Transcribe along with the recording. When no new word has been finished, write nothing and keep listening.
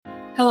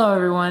Hello,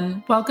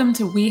 everyone. Welcome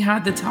to We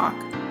Had the Talk.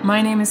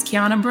 My name is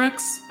Kiana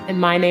Brooks.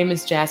 And my name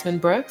is Jasmine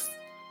Brooks.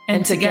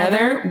 And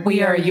together,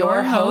 we are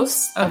your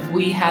hosts of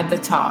We Had the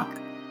Talk,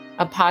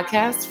 a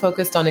podcast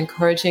focused on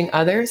encouraging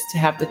others to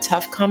have the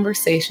tough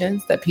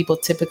conversations that people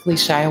typically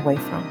shy away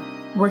from.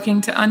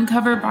 Working to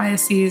uncover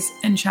biases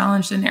and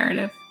challenge the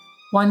narrative,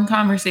 one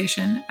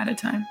conversation at a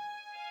time.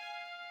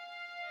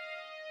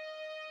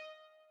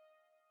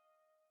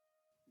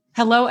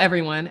 Hello,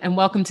 everyone, and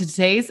welcome to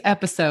today's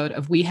episode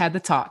of We Had the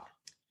Talk.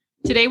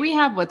 Today we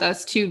have with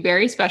us two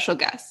very special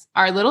guests,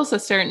 our little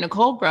sister,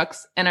 Nicole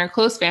Brooks, and our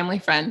close family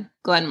friend,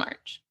 Glenn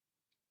March.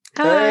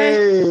 Hi.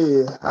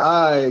 Hey,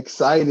 hi,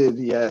 excited,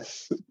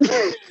 yes.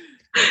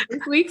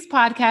 This week's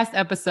podcast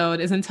episode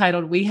is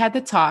entitled We Had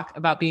the Talk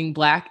about being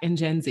Black and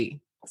Gen Z.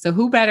 So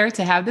who better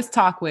to have this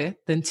talk with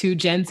than two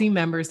Gen Z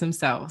members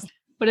themselves?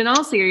 But in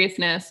all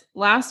seriousness,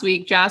 last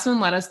week, Jasmine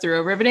led us through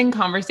a riveting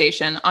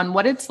conversation on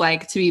what it's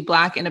like to be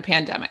Black in a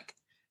pandemic.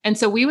 And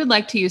so we would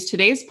like to use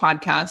today's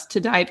podcast to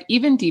dive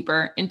even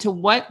deeper into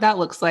what that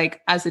looks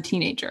like as a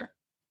teenager.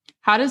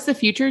 How does the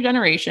future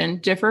generation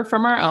differ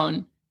from our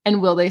own?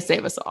 And will they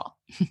save us all?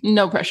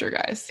 No pressure,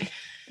 guys.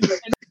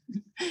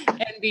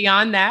 And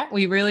beyond that,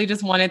 we really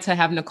just wanted to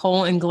have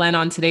Nicole and Glenn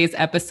on today's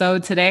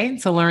episode today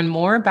to learn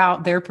more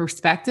about their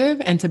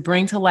perspective and to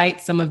bring to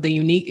light some of the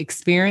unique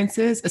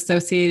experiences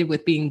associated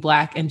with being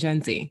Black and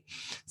Gen Z.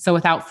 So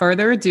without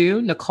further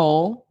ado,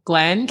 Nicole,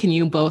 Glenn, can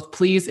you both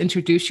please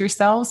introduce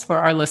yourselves for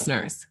our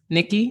listeners?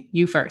 Nikki,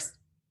 you first.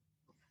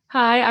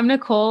 Hi, I'm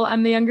Nicole.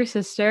 I'm the younger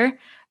sister.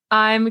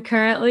 I'm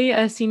currently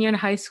a senior in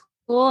high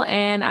school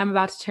and I'm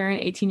about to turn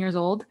 18 years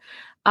old.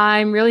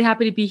 I'm really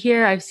happy to be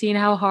here. I've seen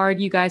how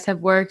hard you guys have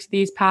worked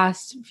these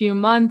past few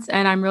months,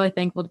 and I'm really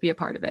thankful to be a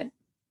part of it.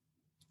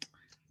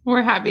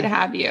 We're happy to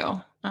have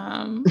you.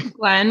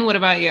 Glenn, what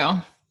about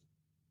you?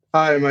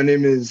 Hi, my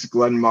name is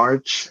Glenn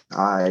March.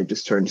 I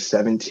just turned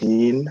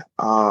 17.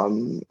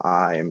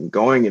 I'm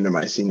going into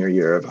my senior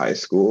year of high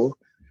school.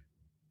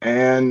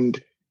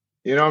 And,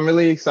 I'm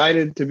really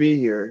excited to be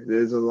here.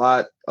 There's a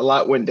lot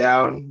went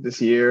down this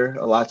year,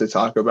 a lot to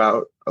talk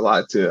about, a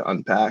lot to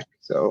unpack.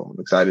 So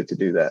I'm excited to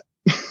do that.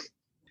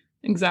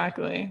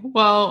 Exactly.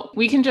 Well,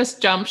 we can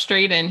just jump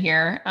straight in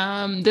here.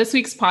 This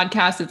week's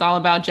podcast is all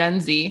about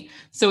Gen Z.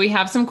 So we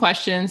have some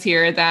questions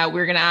here that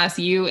we're going to ask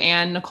you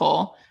and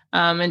Nicole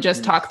and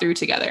just talk through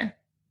together.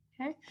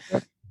 Okay.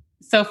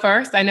 So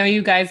first, I know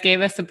you guys gave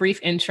us a brief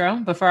intro,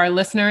 but for our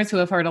listeners who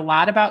have heard a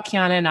lot about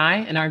Kiana and I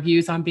and our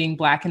views on being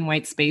Black in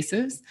white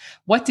spaces,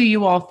 what do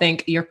you all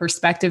think your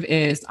perspective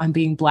is on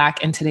being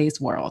Black in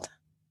today's world?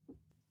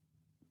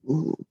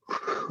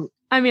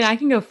 I mean, I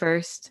can go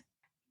first.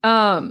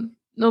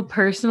 No,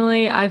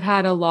 personally, I've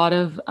had a lot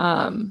of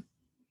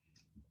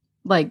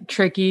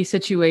tricky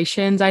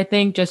situations, I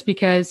think, just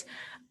because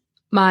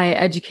my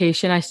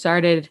education, I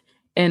started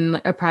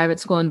in a private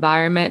school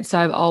environment. So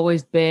I've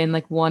always been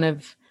one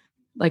of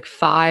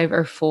 5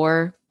 or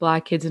 4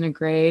 Black kids in a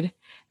grade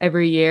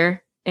every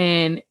year.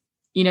 And,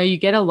 you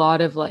get a lot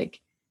of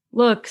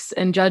looks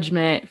and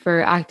judgment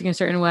for acting a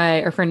certain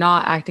way or for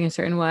not acting a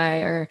certain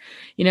way, or,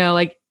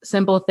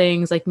 simple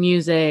things like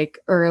music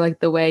or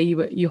the way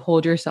you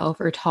hold yourself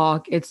or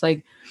talk. It's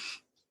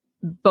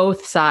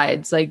both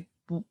sides,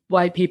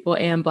 white people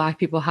and Black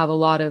people have a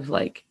lot of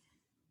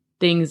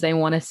things they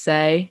want to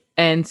say.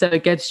 And so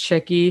it gets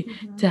tricky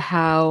to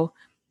how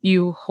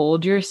you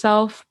hold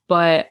yourself.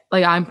 But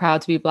I'm proud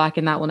to be Black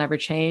and that will never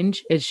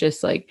change. It's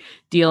just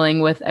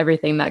dealing with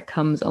everything that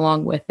comes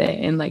along with it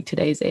in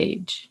today's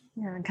age.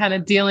 Yeah, and kind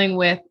of dealing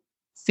with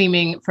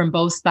seeming from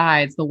both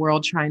sides, the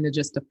world trying to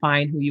just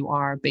define who you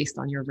are based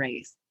on your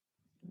race.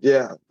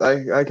 Yeah,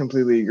 I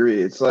completely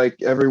agree. It's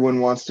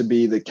everyone wants to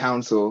be the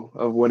council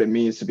of what it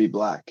means to be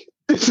Black,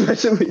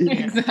 especially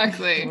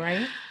exactly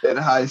right in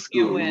high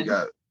school.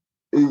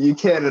 You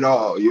can't at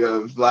all. You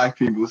have Black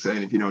people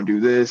saying if you don't do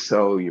this,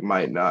 so you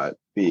might not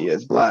be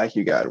as Black.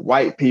 You got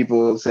white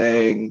people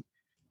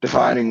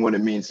defining what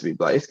it means to be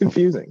Black. It's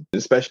confusing,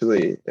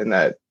 especially in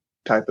that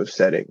type of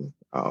setting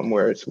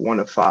where it's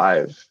one of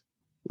 5.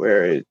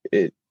 Where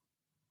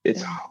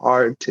it's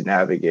hard to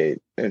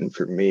navigate. And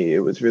for me,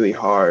 it was really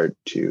hard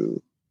to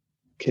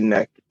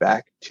connect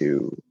back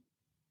to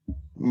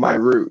my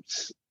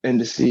roots and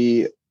to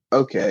see,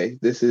 okay,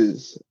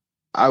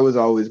 I was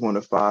always one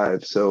of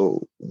 5.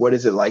 So what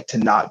is it like to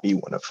not be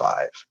one of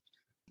 5?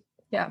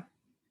 Yeah.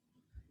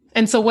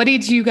 And so what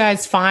did you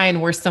guys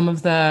find were some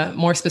of the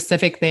more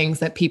specific things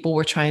that people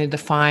were trying to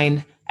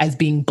define as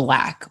being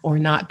Black or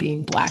not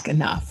being Black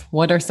enough?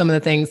 What are some of the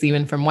things,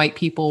 even from white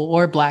people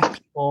or Black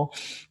people,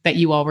 that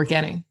you all were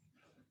getting?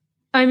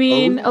 I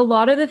mean, a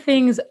lot of the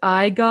things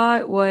I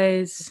got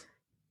was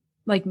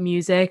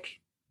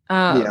music,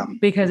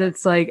 because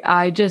it's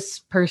I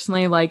just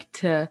personally like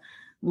to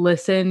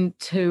listen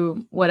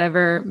to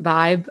whatever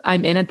vibe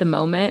I'm in at the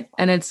moment.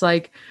 And it's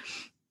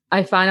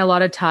I find a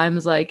lot of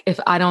times, if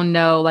I don't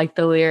know,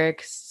 the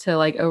lyrics to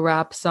a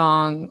rap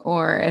song,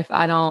 or if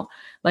I don't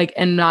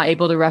and not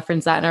able to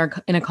reference that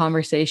in a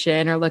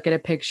conversation or look at a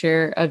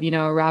picture of,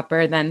 a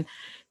rapper, then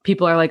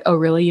people are like, oh,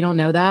 really? You don't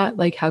know that?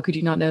 Like, how could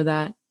you not know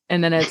that?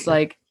 And then it's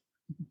like,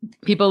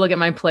 people look at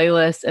my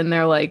playlist and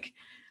they're like,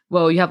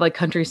 whoa, you have like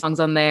country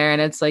songs on there.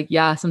 And it's like,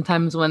 yeah,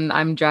 sometimes when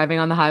I'm driving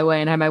on the highway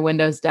and I have my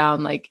windows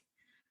down, like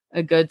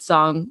a good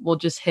song will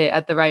just hit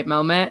at the right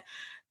moment.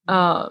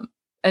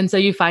 And so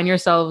you find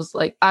yourselves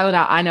like,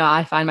 I know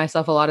I find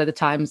myself a lot of the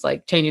times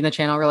like changing the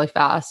channel really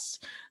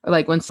fast, or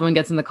like when someone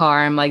gets in the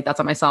car, I'm like, that's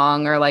not my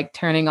song, or like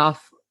turning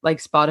off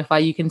like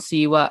Spotify, you can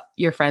see what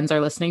your friends are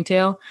listening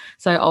to.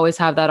 So I always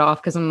have that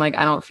off because I'm like,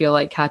 I don't feel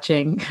like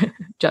catching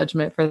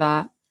judgment for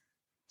that.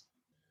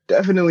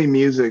 Definitely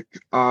music.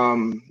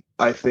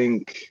 I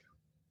think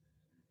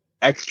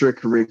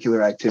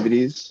extracurricular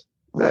activities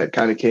that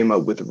kind of came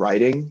up with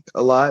writing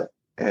a lot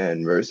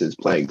and versus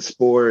playing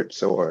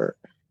sports or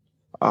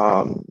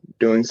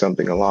doing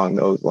something along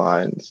those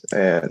lines.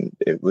 And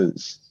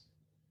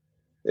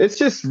it's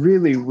just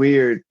really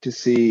weird to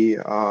see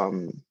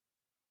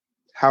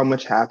how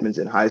much happens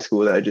in high school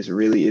that just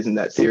really isn't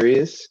that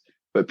serious.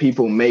 But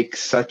people make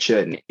such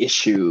an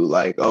issue,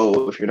 like,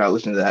 oh, if you're not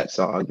listening to that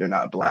song, you're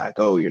not Black.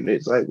 Oh,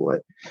 it's like,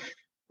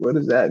 what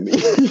does that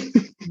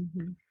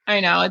mean? I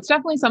know. It's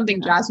definitely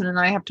something Jasmine and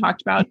I have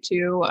talked about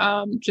too,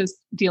 just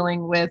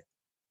dealing with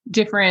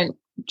different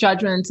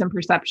judgments and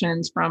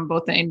perceptions from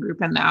both the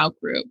in-group and the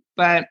out-group.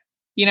 But,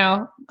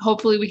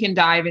 hopefully we can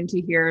dive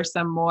into here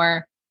some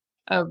more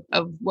of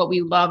what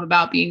we love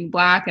about being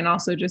Black, and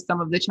also just some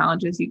of the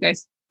challenges you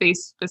guys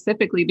face,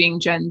 specifically being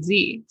Gen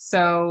Z.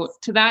 So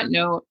to that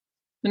note,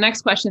 the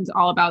next question is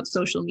all about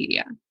social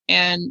media.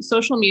 And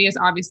social media is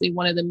obviously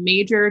one of the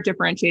major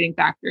differentiating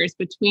factors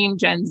between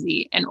Gen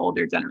Z and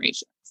older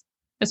generations,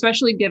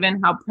 especially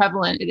given how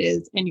prevalent it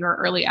is in your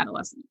early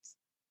adolescence.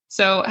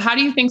 So how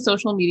do you think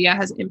social media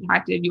has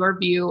impacted your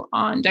view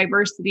on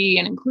diversity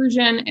and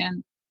inclusion?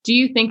 And do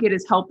you think it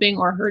is helping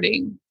or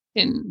hurting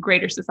in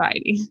greater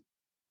society?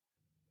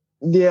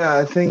 Yeah,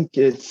 I think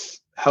it's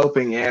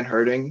helping and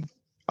hurting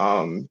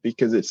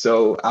because it's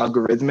so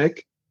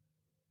algorithmic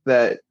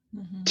that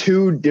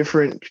two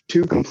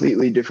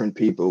completely different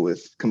people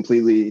with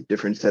completely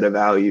different set of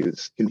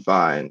values can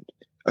find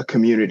a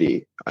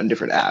community on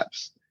different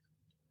apps.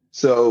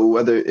 So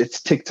whether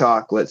it's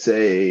TikTok, let's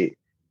say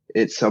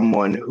it's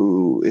someone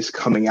who is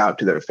coming out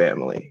to their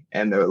family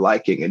and they're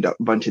liking a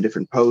bunch of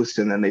different posts,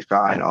 and then they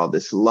find all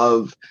this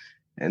love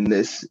and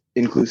this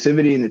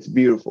inclusivity, and it's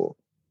beautiful,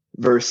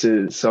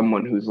 versus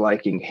someone who's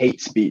liking hate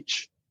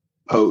speech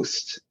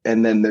posts,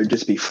 and then they're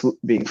just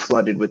being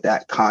flooded with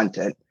that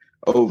content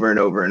over and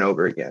over and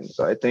over again.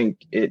 So I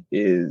think it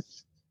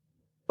is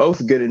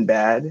both good and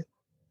bad.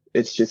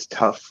 It's just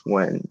tough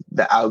when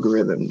the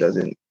algorithm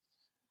doesn't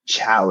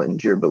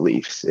challenge your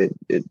beliefs.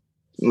 It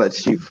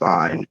lets you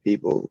find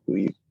people who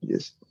you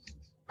just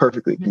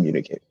perfectly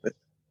communicate with.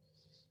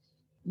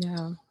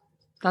 Yeah,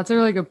 that's a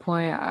really good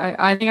point.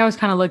 I think I was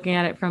kind of looking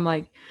at it from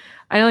like,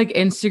 I know like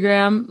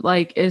Instagram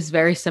like is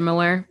very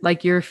similar.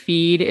 Like your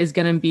feed is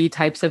going to be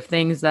types of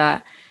things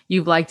that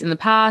you've liked in the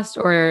past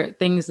or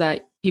things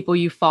that people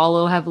you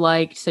follow have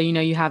liked. So,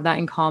 you have that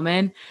in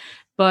common.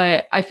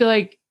 But I feel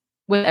like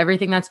with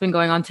everything that's been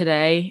going on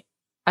today,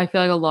 I feel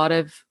like a lot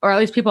of, or at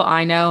least people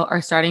I know,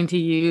 are starting to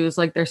use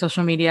like their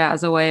social media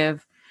as a way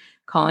of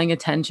calling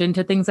attention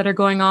to things that are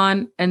going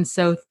on. And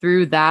so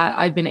through that,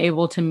 I've been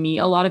able to meet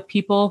a lot of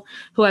people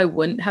who I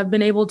wouldn't have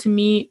been able to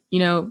meet,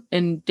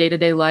 in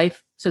day-to-day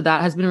life. So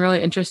that has been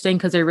really interesting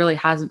because there really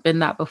hasn't been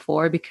that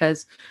before,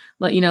 because,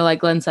 like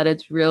Glenn said,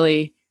 it's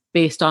really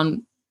based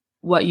on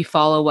what you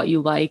follow, what you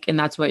like, and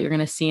that's what you're going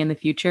to see in the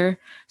future.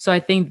 So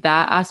I think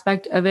that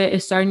aspect of it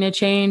is starting to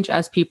change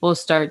as people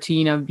start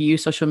to, view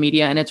social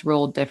media and its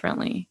role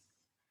differently.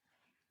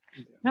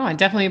 No, I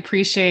definitely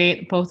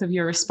appreciate both of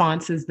your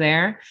responses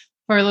there.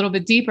 For a little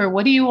bit deeper,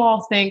 what do you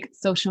all think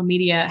social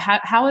media,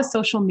 how has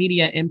social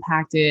media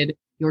impacted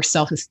your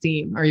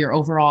self-esteem or your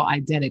overall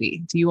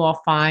identity? Do you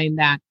all find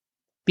that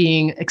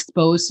being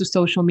exposed to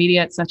social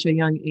media at such a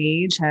young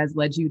age has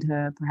led you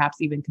to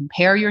perhaps even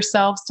compare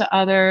yourselves to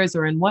others?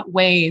 Or in what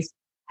ways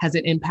has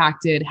it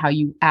impacted how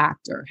you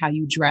act or how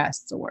you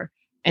dress or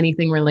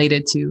anything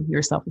related to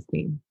your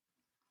self-esteem?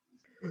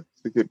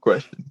 It's a good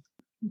question.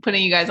 I'm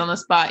putting you guys on the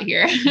spot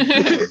here.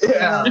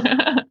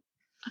 Yeah.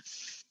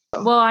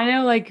 Well, I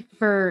know like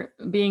for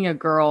being a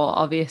girl,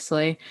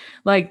 obviously,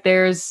 like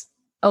there's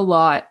a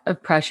lot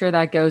of pressure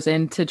that goes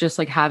into just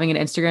like having an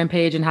Instagram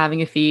page and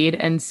having a feed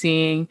and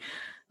seeing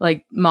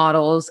like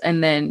models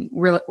and then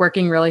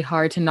working really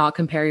hard to not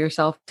compare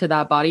yourself to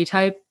that body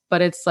type.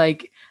 But it's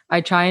like,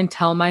 I try and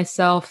tell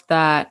myself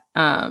that,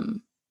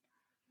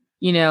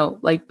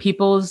 like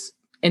people's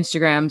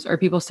Instagrams or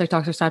people's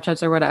TikToks or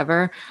Snapchats or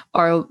whatever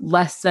are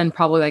less than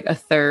probably like a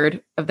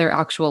third of their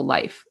actual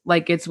life.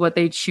 Like it's what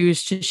they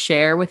choose to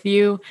share with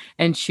you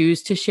and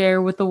choose to share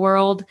with the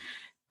world.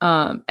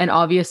 And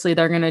obviously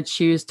they're going to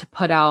choose to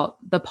put out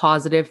the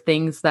positive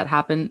things that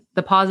happen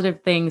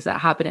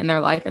in their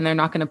life. And they're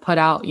not going to put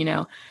out,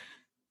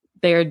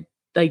 their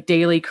like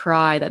daily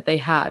cry that they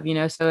have,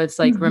 so it's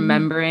like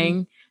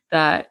remembering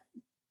that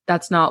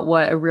that's not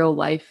what a real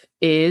life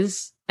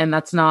is. And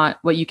that's not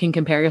what you can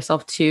compare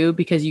yourself to,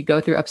 because you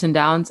go through ups and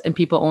downs and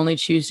people only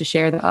choose to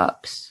share the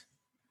ups.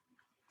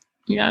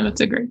 Yeah,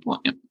 that's a great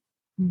point.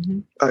 Mm-hmm.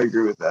 I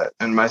agree with that.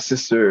 And my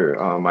sister,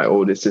 my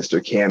oldest sister,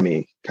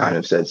 Cammie, kind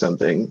of said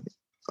something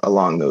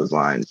along those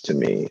lines to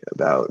me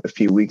about a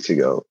few weeks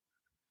ago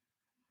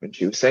when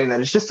she was saying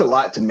that it's just a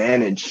lot to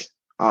manage.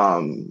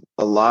 A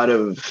lot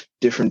of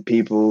different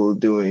people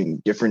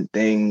doing different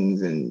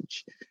things, and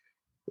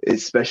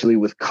especially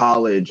with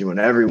college, when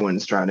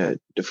everyone's trying to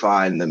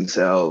define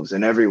themselves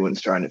and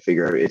everyone's trying to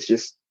figure out, it's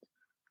just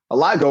a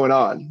lot going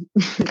on.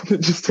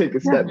 Just take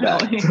a step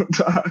back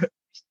sometimes.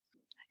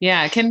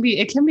 Yeah, it can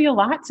be a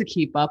lot to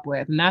keep up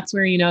with. And that's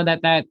where,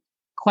 that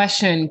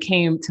question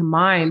came to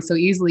mind so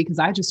easily, because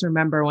I just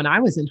remember when I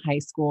was in high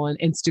school and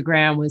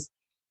Instagram was,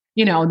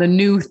 the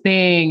new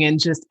thing, and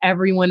just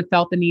everyone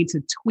felt the need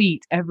to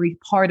tweet every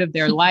part of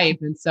their life.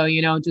 And so,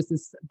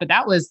 but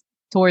that was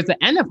towards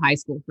the end of high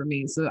school for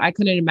me. So I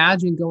couldn't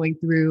imagine going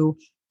through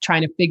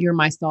trying to figure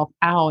myself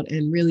out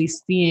and really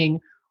seeing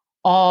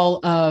all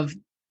of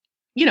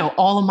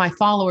my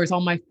followers,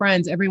 all my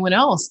friends, everyone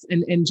else,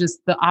 and just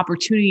the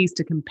opportunities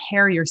to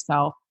compare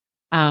yourself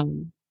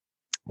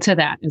to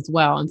that as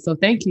well. And so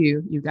thank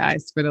you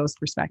guys for those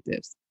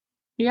perspectives.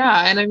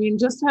 Yeah. And I mean,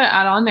 just to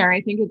add on there, I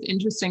think it's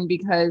interesting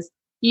because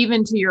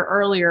even to your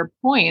earlier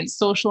points,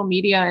 social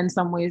media in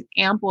some ways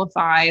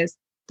amplifies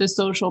the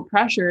social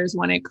pressures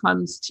when it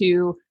comes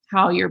to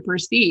how you're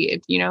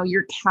perceived.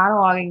 You're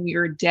cataloging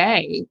your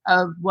day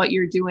of what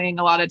you're doing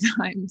a lot of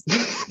times.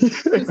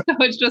 So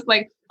it's just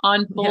like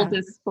on full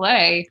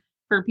display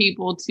for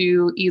people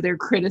to either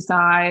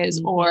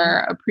criticize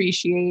or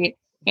appreciate.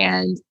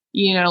 And,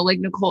 like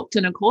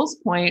Nicole's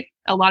point,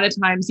 a lot of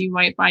times you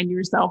might find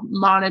yourself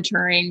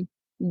monitoring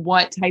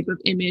what type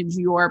of image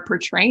you're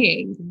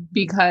portraying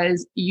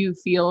because you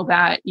feel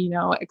that,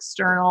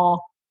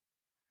 external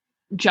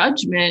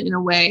judgment in a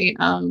way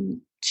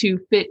to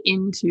fit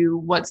into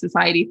what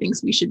society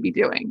thinks we should be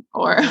doing,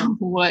 or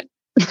what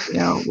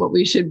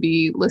we should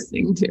be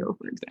listening to,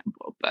 for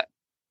example. But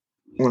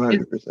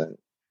 100%.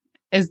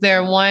 Is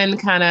there one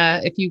kind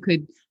of, if you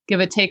could give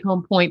a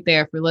take-home point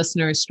there for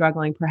listeners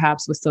struggling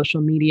perhaps with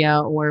social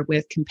media or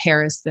with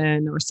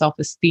comparison or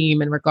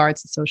self-esteem in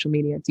regards to social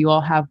media? Do you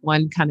all have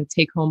one kind of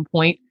take-home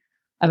point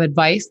of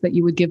advice that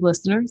you would give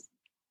listeners?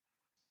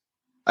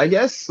 I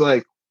guess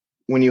like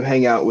when you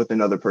hang out with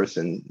another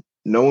person,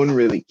 no one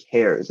really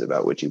cares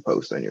about what you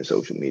post on your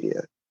social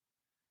media.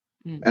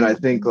 Mm-hmm. And I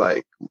think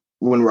like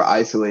when we're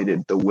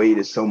isolated, the weight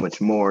is so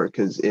much more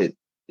because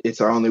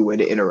it's our only way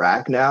to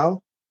interact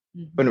now.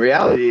 Mm-hmm. But in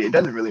reality, it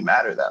doesn't really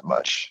matter that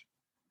much.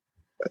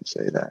 I'd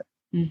say that.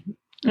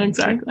 Mm-hmm.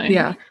 Exactly.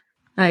 Yeah,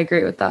 I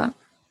agree with that.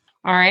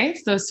 All right.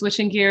 So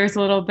switching gears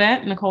a little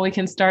bit, Nicole, we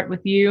can start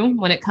with you.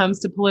 When it comes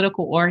to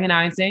political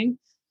organizing,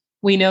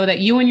 we know that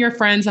you and your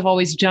friends have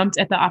always jumped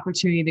at the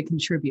opportunity to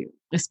contribute,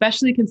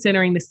 especially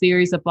considering the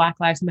series of Black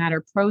Lives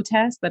Matter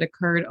protests that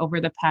occurred over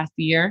the past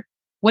year.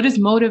 What has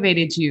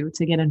motivated you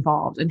to get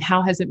involved, and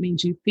how has it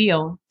made you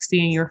feel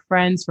seeing your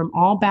friends from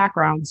all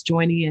backgrounds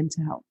joining in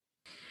to help?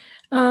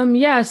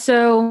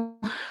 So,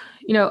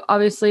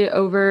 obviously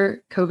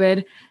over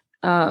COVID,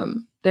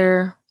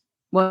 there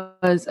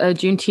was a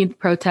Juneteenth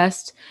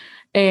protest,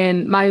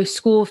 and my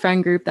school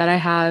friend group that I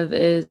have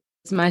is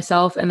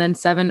myself and then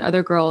 7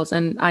 other girls,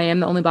 and I am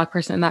the only Black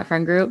person in that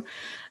friend group.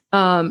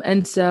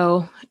 And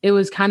so it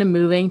was kind of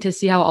moving to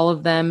see how all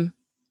of them,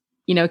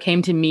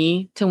 came to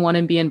me to want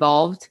to be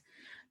involved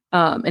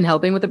in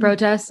helping with the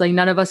protests. Like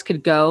none of us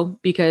could go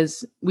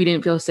because we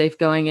didn't feel safe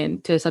going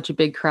into such a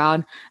big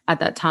crowd at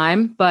that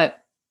time, but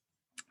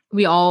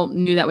we all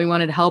knew that we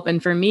wanted to help.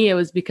 And for me, it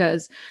was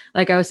because,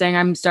 like I was saying,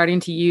 I'm starting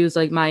to use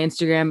like my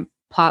Instagram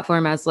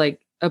platform as like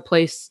a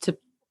place to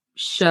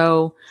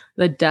show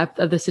the depth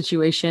of the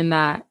situation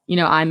that,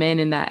 I'm in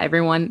and that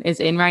everyone is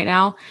in right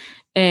now.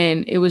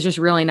 And it was just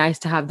really nice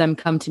to have them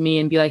come to me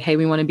and be like, hey,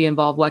 we want to be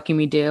involved. What can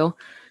we do?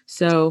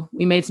 So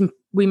we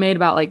made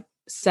about like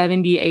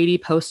 70, 80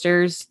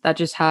 posters that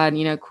just had,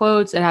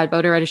 quotes. It had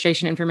voter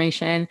registration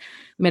information.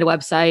 We made a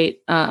website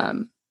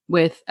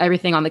with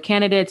everything on the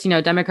candidates,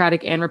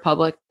 Democratic and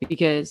Republican,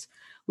 because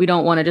we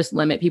don't want to just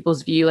limit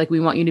people's view. Like we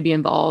want you to be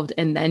involved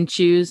and then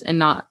choose, and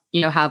not,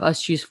 have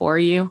us choose for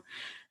you.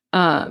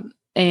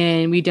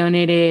 And we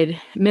donated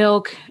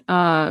milk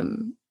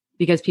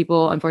because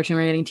people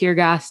unfortunately were getting tear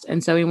gassed.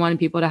 And so we wanted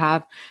people to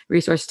have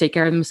resources to take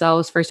care of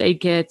themselves, first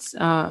aid kits,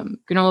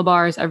 granola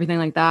bars, everything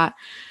like that.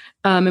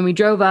 And we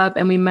drove up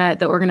and we met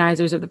the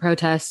organizers of the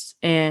protests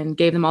and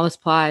gave them all the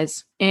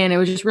supplies. And it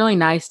was just really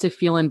nice to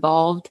feel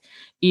involved,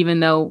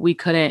 even though we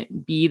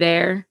couldn't be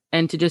there,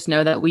 and to just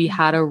know that we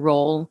had a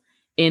role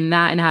in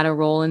that and had a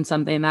role in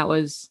something that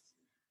was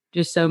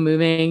just so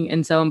moving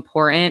and so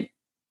important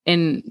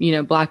in,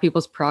 Black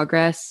people's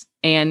progress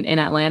and in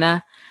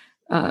Atlanta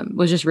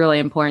was just really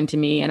important to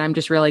me. And I'm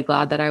just really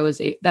glad that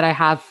that I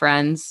have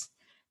friends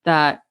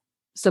that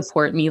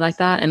support me like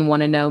that and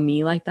want to know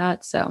me like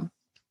that. So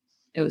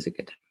it was a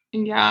good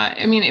time. Yeah.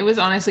 I mean, it was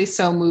honestly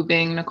so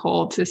moving,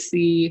 Nicole, to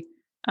see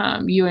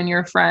you and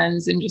your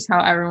friends and just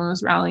how everyone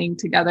was rallying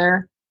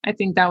together. I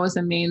think that was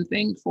the main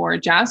thing for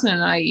Jasmine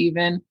and I,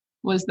 even,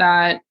 was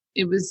that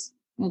it was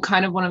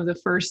kind of one of the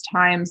first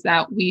times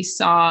that we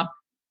saw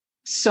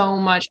so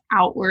much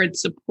outward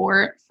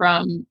support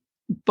from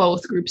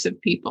both groups of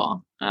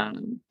people.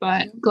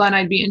 But Glenn,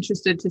 I'd be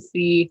interested to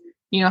see,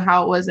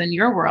 how it was in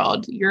your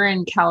world. You're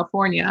in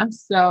California.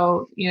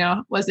 So,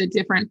 was it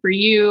different for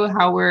you?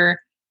 How were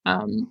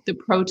the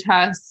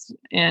protests,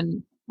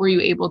 and were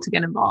you able to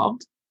get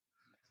involved?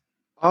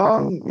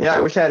 Yeah,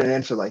 I wish I had an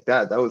answer like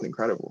that. That was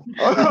incredible.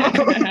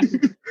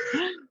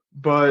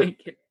 But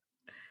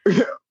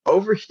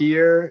over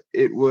here,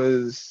 it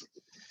was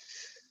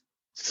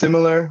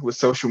similar with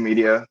social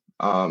media,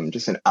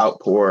 just an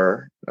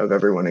outpour of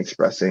everyone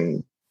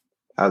expressing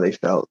how they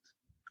felt.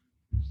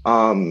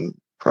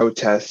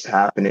 Protests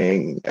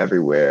happening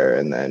everywhere.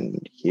 And then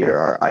here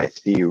our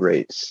ICU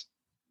rates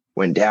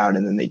went down,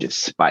 and then they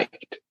just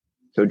spiked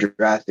so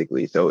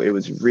drastically. So it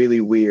was really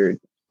weird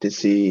to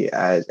see,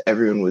 as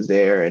everyone was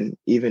there and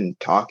even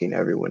talking to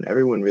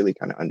everyone really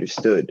kind of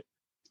understood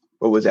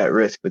what was at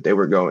risk, but they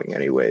were going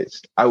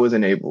anyways. I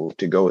wasn't able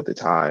to go at the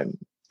time.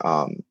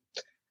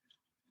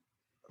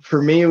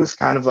 For me, it was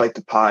kind of like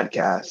the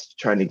podcast,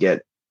 trying to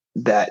get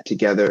that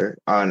together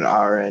on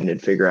our end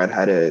and figure out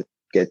how to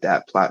get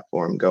that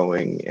platform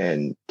going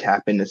and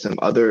tap into some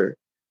other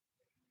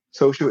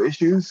social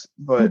issues.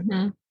 But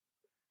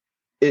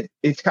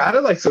it's kind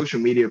of like social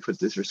media puts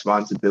this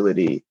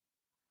responsibility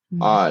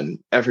on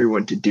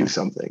everyone to do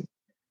something.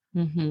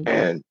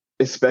 And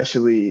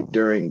especially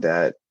during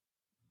that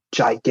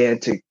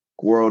gigantic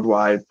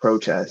worldwide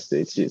protest,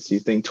 it's just,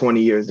 you think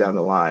 20 years down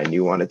the line,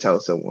 you want to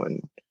tell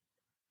someone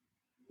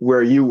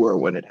where you were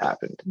when it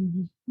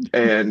happened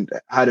and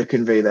how to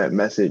convey that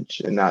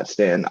message and not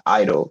stand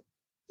idle.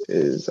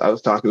 I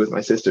was talking with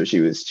my sister. She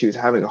was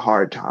having a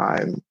hard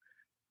time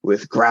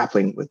with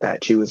grappling with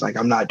that. She was like,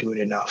 I'm not doing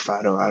enough.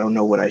 I don't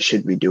know what I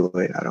should be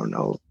doing. I don't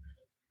know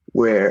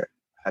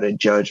how to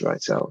judge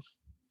myself.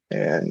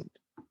 And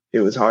it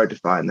was hard to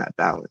find that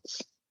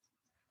balance.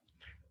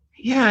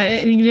 Yeah.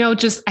 And,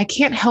 just, I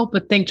can't help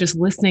but think, just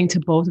listening to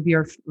both of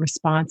your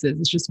responses,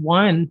 it's just,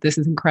 one, this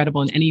is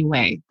incredible in any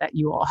way that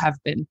you all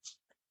have been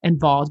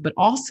involved, but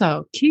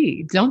also,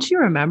 Key, don't you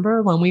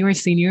remember when we were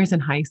seniors in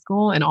high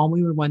school and all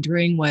we were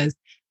wondering was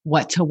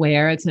what to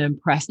wear to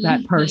impress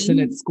that person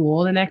at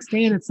school the next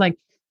day? And it's like,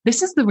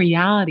 this is the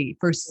reality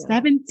for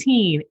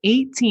 17,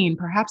 18,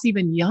 perhaps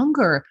even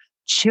younger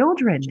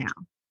children now,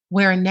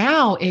 where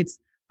now it's,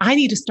 I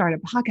need to start a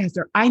podcast,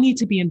 or I need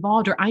to be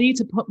involved, or I need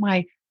to put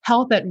my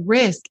health at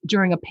risk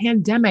during a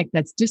pandemic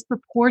that's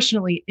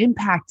disproportionately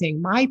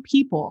impacting my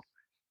people,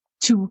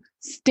 to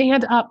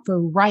stand up for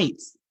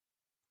rights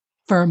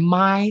for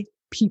my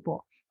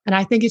people. And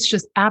I think it's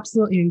just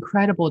absolutely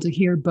incredible to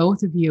hear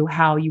both of you,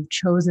 how you've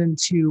chosen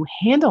to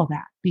handle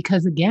that,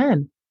 because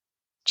again,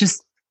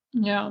 just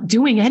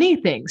doing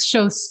anything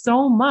shows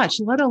so much,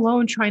 let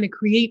alone trying to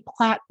create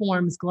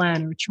platforms,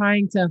 Glenn, or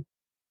trying to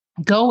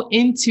go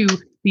into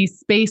these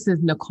spaces,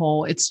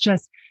 Nicole. It's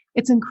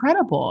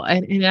incredible.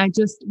 And I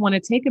just want to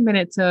take a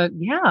minute to,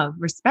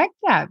 respect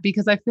that,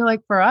 because I feel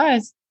like for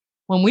us,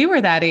 when we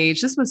were that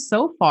age, this was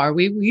so far.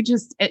 We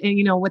just,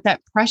 what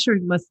that pressure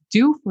must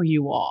do for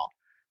you all.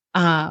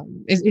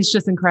 It's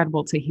just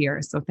incredible to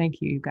hear. So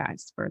thank you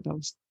guys for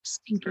those,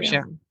 for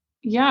sharing.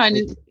 Yeah.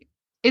 And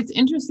it's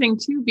interesting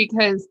too,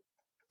 because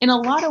in a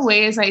lot of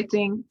ways, I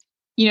think,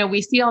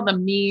 we see all the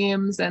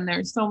memes and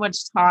there's so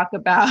much talk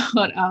about,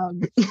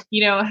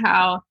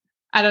 how,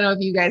 I don't know if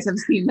you guys have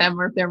seen them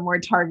or if they're more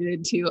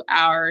targeted to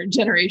our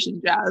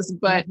generation, Jazz,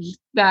 but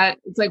that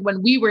it's like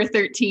when we were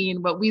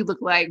 13, what we look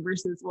like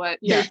versus what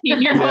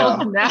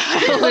 13-year-olds now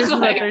look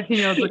like.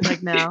 13-year-olds look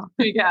like now.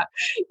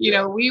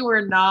 We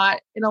were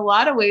not, in a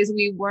lot of ways,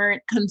 we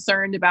weren't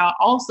concerned about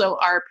also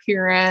our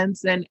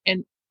appearance and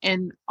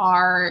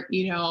our,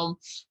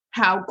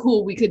 how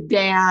cool we could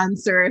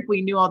dance, or if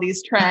we knew all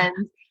these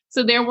trends.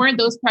 So there weren't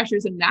those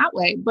pressures in that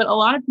way, but a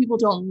lot of people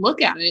don't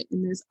look at it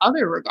in this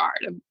other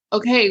regard of,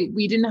 okay,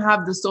 we didn't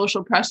have the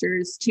social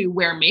pressures to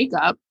wear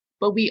makeup,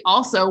 but we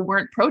also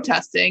weren't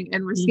protesting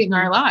and risking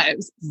our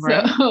lives.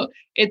 Right. So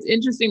it's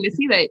interesting to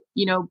see that,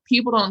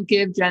 people don't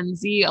give Gen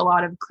Z a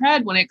lot of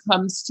cred when it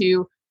comes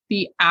to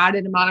the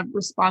added amount of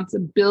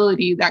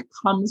responsibility that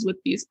comes with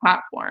these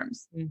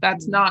platforms.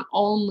 That's not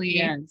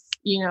only,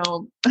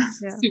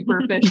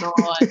 superficial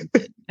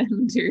and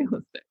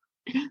materialistic.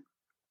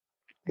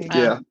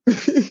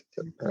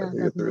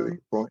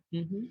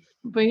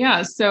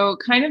 But so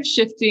kind of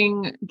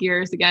shifting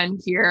gears again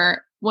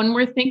here, when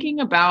we're thinking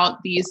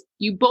about these,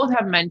 you both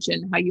have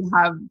mentioned how you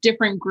have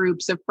different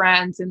groups of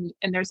friends and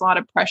there's a lot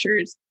of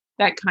pressures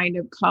that kind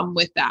of come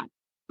with that.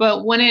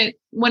 But when it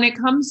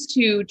comes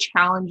to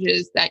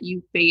challenges that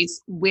you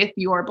face with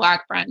your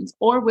Black friends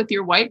or with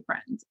your white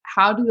friends,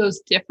 how do those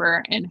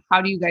differ, and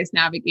how do you guys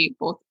navigate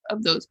both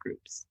of those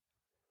groups?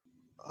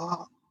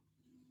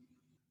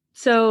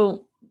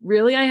 So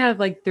really, I have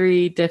like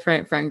 3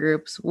 different friend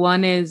groups.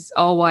 One is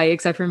all white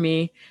except for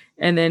me,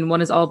 and then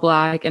one is all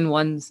Black, and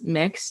one's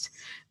mixed.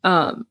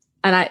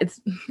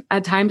 It's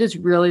at times it's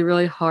really,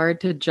 really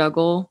hard to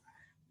juggle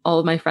all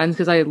of my friends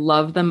because I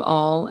love them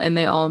all and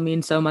they all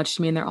mean so much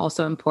to me and they're all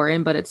so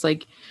important. But it's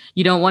like,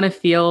 you don't want to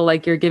feel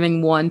like you're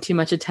giving one too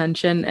much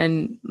attention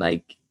and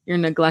like you're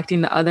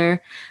neglecting the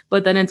other.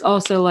 But then it's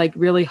also like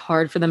really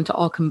hard for them to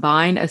all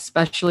combine,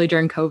 especially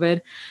during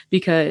COVID,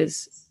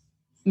 because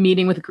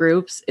meeting with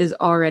groups is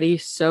already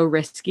so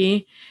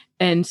risky.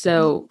 And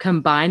so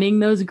combining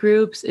those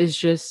groups is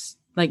just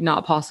like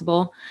not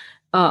possible.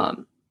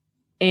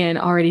 And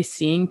already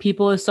seeing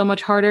people is so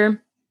much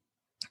harder.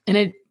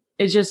 And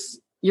it's just,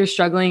 you're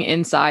struggling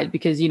inside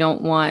because you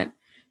don't want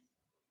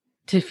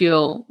to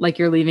feel like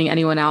you're leaving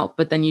anyone out,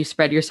 but then you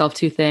spread yourself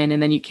too thin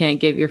and then you can't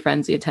give your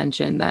friends the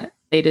attention that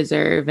they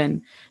deserve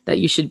and that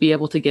you should be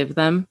able to give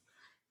them.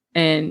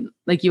 And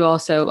like you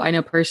also, I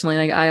know personally,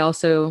 like I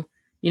also,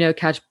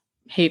 catch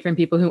hate from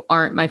people who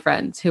aren't my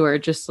friends, who are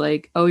just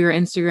like, oh, your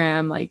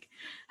Instagram like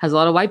has a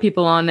lot of white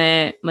people on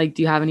it. Like,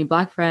 do you have any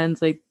Black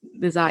friends? Like,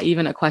 is that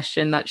even a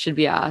question that should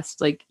be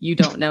asked? Like, you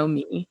don't know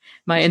me.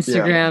 My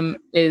Instagram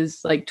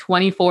is like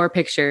 24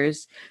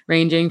 pictures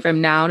ranging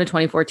from now to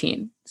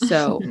 2014.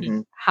 So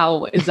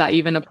how is that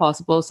even a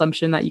possible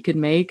assumption that you could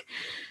make?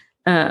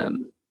 Yeah.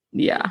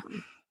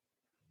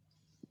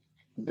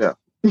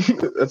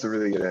 That's a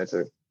really good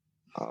answer.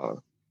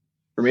 For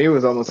me, it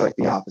was almost like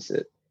the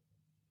opposite.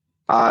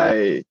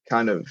 I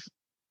kind of,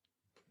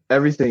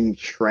 everything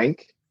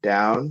shrank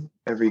down,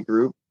 every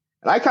group,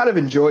 and I kind of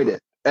enjoyed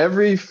it.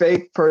 Every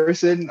fake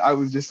person, I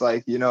was just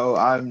like,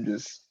 I'm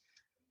just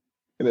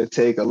going to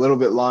take a little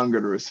bit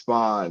longer to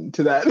respond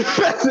to that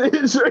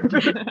message.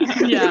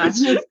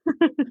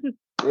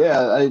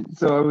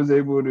 So I was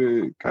able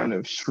to kind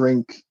of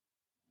shrink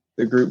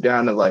the group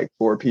down to like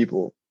 4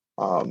 people,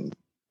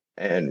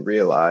 and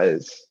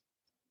realize,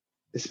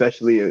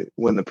 especially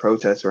when the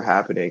protests were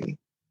happening,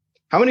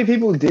 how many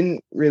people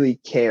didn't really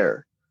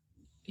care.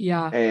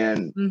 Yeah.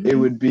 And it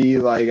would be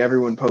like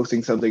everyone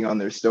posting something on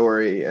their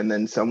story and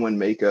then someone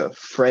make a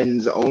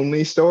friends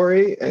only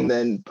story and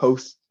then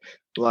post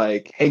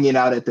like hanging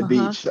out at the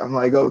beach. I'm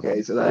like,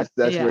 okay, so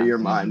that's where your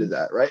mind is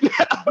at right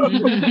now.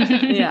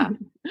 Yeah.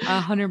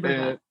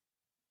 100%.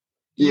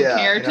 You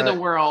care to the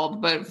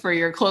world, but for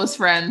your close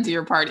friends,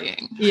 you're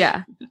partying.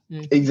 Yeah.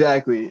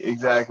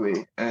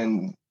 Exactly.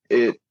 And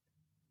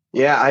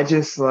I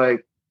just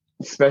like,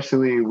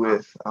 especially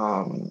with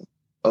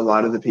a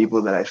lot of the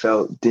people that I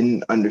felt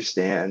didn't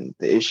understand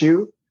the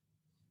issue,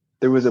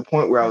 there was a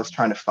point where I was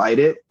trying to fight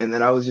it. And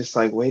then I was just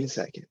like, wait a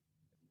second.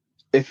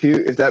 If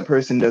that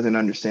person doesn't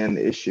understand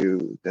the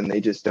issue, then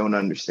they just don't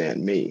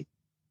understand me.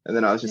 And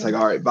then I was just like,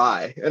 all right,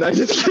 bye. And I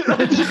just you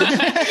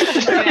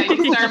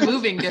start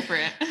moving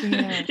different.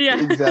 Yeah.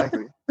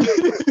 Exactly.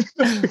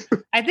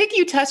 I think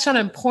you touched on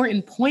an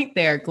important point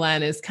there,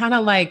 Glenn, is kind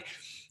of like,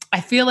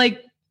 I feel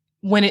like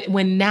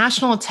when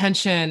national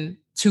attention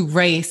to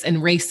race and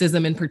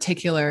racism in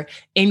particular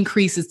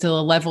increases to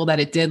the level that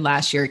it did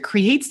last year, it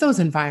creates those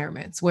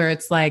environments where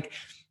it's like,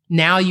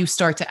 now you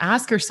start to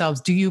ask yourselves,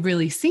 do you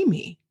really see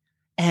me?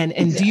 And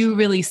do you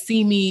really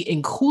see me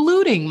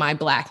including my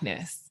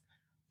Blackness?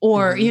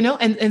 Or,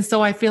 and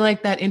so I feel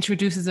like that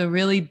introduces a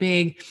really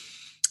big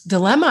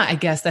dilemma, I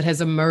guess, that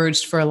has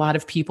emerged for a lot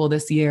of people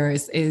this year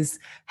is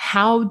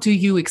how do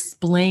you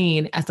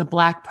explain as a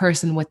Black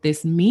person what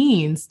this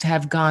means to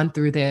have gone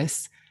through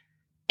this?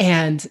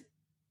 And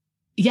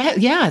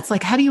it's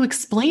like, how do you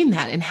explain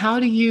that? And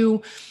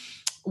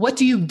what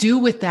do you do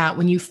with that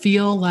when you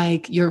feel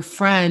like your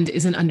friend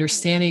isn't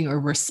understanding or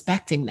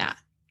respecting that?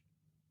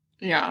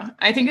 Yeah,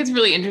 I think it's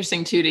really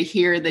interesting too to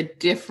hear the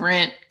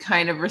different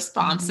kind of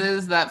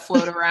responses that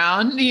float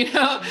around,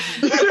 because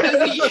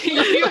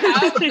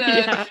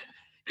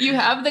you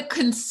have the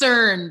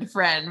concerned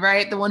friend,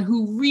 right? The one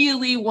who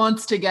really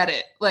wants to get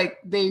it. Like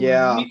they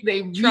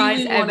tries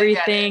really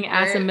everything, right?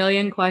 asks a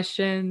million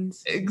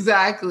questions.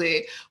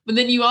 Exactly. But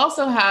then you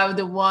also have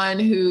the one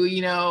who,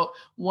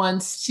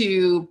 wants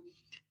to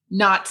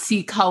not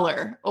see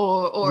color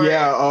or oh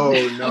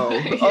no.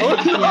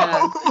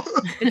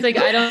 It's like,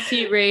 I don't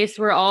see race,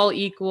 we're all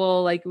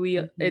equal, like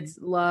it's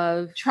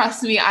love.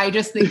 Trust me, I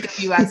just think of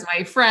you as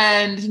my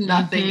friend,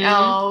 nothing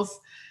else.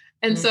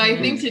 And so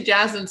I think to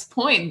Jasmine's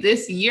point,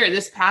 this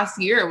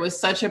past year was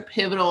such a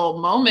pivotal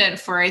moment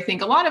for, I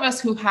think, a lot of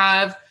us who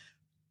have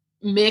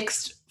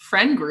mixed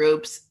friend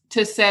groups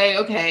to say,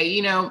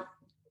 okay,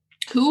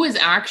 who is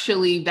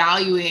actually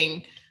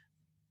valuing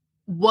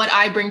what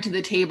I bring to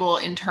the table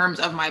in terms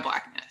of my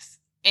Blackness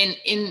and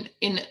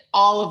in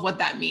all of what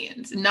that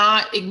means,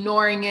 not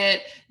ignoring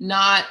it,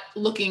 not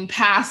looking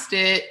past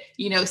it,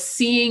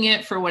 seeing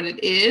it for what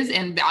it is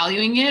and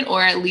valuing it,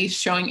 or at least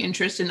showing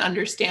interest in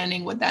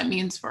understanding what that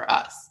means for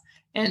us.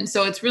 And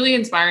so it's really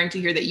inspiring to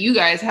hear that you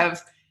guys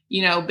have,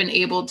 been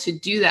able to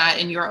do that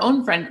in your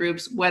own friend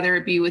groups, whether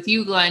it be with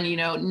you, Glenn,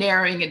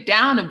 narrowing it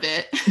down a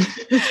bit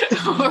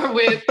or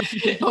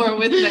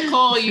with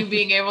Nicole, you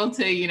being able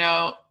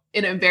to,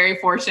 in a very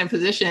fortunate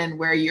position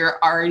where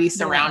you're already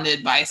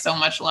surrounded by so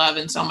much love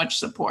and so much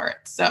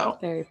support. So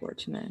very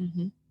fortunate.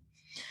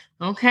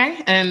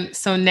 Okay. And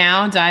so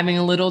now diving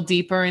a little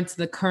deeper into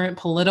the current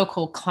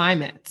political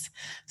climate.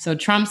 So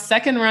Trump's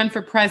second run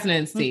for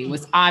presidency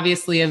was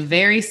obviously a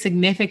very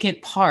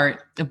significant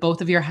part of both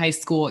of your high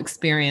school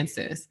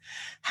experiences.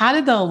 How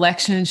did the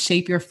election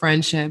shape your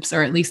friendships,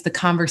 or at least the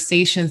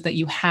conversations that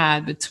you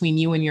had between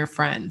you and your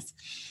friends?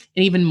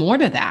 And even more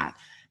to that,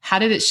 how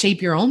did it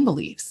shape your own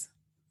beliefs?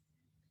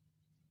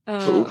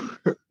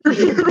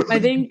 I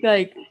think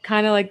like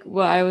kind of like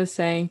what I was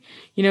saying,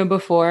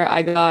 before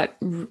I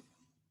don't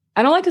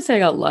like to say I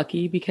got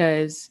lucky,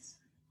 because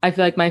I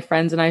feel like my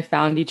friends and I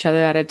found each other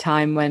at a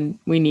time when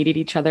we needed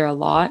each other a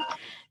lot.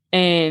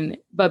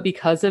 But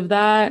because of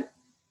that,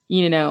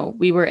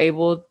 they were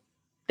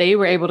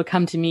able to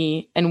come to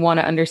me and want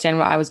to understand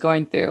what I was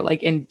going through,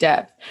 like in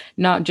depth,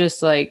 not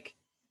just like,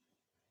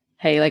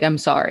 hey, like, I'm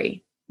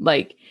sorry.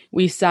 Like,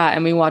 we sat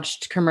and we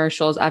watched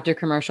commercials after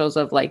commercials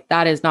of like,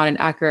 that is not an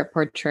accurate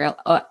portrayal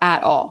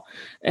at all.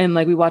 And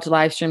like, we watched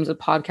live streams of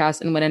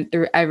podcasts and went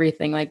through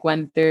everything, like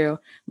went through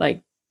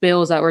like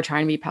bills that were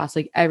trying to be passed,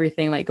 like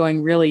everything, like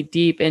going really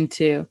deep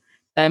into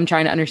them,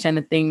 trying to understand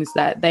the things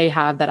that they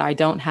have that I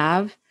don't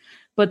have.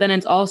 But then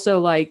it's also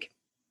like,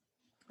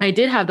 I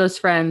did have those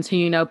friends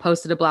who,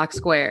 posted a black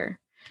square.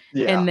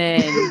 Yeah. And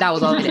then that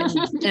was all they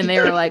did. And they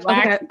were like,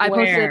 okay, I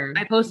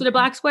posted a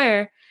black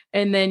square.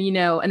 And then,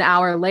 an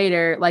hour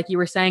later, like you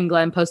were saying,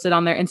 Glenn, posted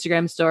on their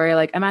Instagram story,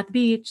 like, I'm at the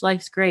beach,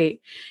 life's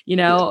great,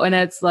 and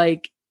it's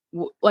like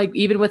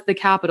even with the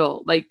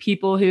Capitol, like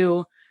people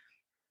who,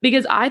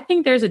 because I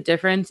think there's a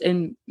difference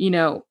in,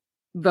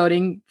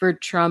 voting for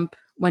Trump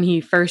when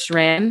he first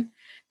ran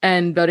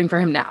and voting for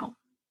him now,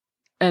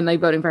 and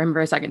like voting for him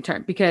for a second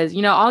term, because,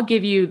 I'll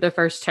give you the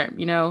first term,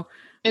 and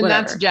whatever.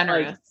 That's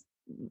generous. Like,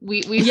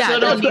 we still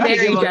don't need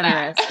very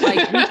generous.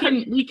 Like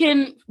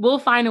we'll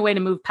find a way to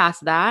move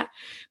past that,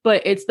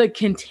 but it's the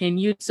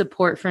continued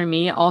support for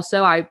me.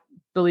 Also, I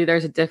believe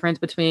there's a difference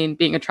between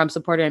being a Trump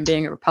supporter and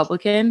being a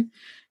Republican,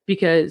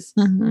 because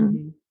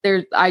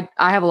I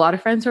have a lot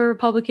of friends who are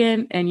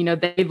Republican, and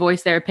they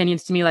voice their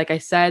opinions to me. Like I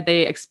said,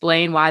 they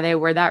explain why they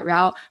were that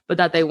route, but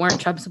that they weren't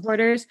Trump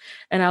supporters.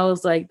 And I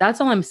was like, that's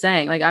all I'm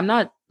saying. Like, I'm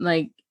not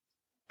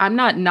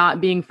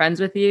being friends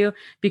with you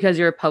because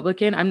you're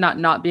Republican. I'm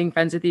not being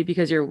friends with you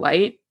because you're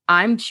white.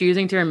 I'm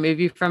choosing to remove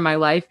you from my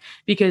life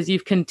because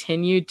you've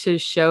continued to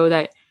show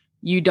that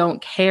you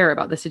don't care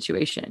about the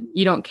situation.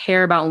 You don't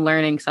care about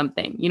learning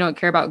something. You don't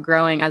care about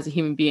growing as a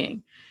human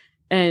being.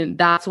 And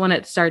that's when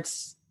it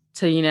starts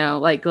to,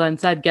 like Glenn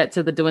said, get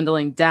to the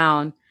dwindling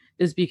down,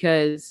 is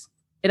because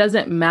it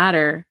doesn't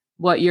matter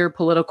what your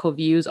political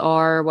views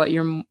are, what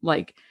your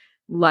like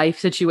life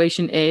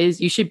situation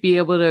is. You should be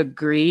able to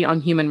agree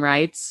on human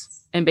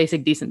rights and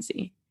basic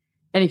decency.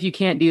 And if you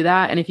can't do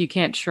that, and if you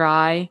can't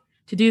try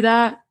to do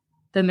that,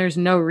 then there's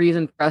no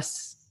reason for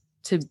us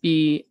to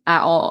be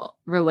at all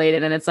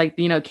related. And it's like,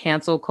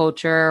 cancel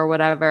culture or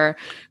whatever,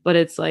 but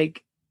it's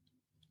like,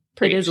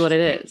 it is what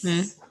it is.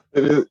 Mm-hmm.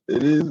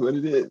 It is what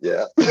it is.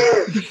 Yeah.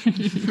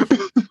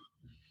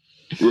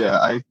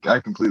 Yeah, I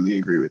completely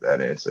agree with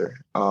that answer.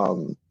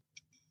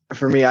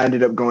 For me, I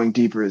ended up going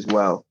deeper as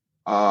well.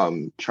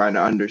 Trying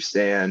to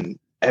understand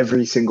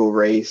every single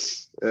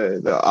race,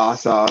 the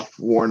Ossoff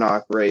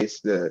Warnock race,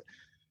 the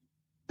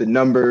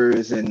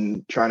numbers,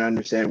 and trying to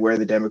understand where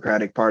the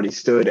Democratic Party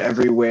stood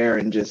everywhere,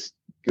 and just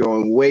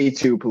going way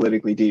too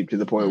politically deep to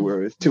the point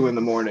where it was 2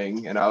 a.m.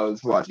 and I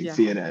was watching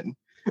CNN.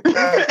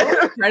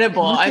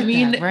 Incredible. I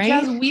mean, right?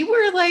 Jazz, we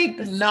were like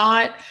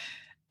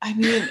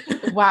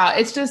wow.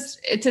 It's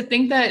to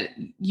think that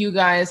you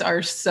guys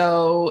are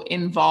so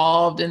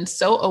involved and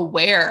so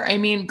aware. I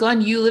mean,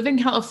 Glenn, you live in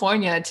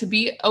California. To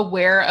be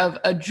aware of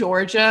a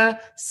Georgia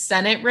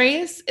Senate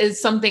race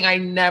is something I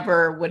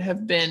never would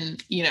have been,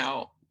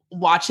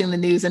 watching the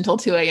news until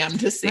 2 a.m.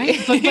 to see. Right?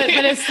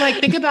 But it's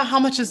like, think about how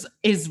much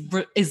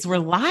is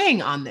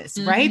relying on this,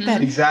 right? Mm-hmm.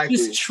 That exactly.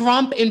 Just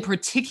Trump in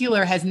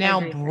particular has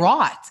now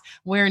brought,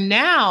 where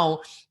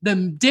now the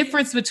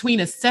difference between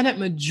a Senate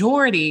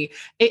majority,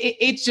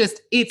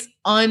 it's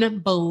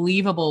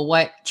unbelievable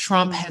what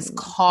Trump has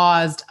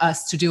caused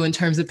us to do in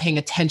terms of paying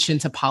attention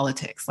to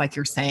politics, like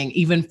you're saying,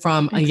 even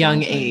from a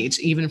young age,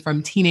 even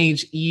from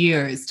teenage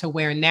years, to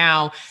where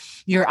now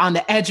you're on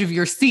the edge of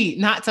your seat,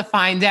 not to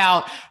find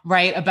out,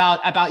 right,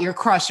 about your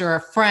crush or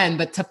a friend,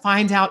 but to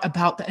find out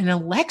about an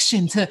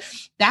election.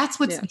 That's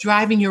what's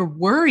driving your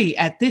worry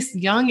at this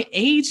young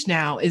age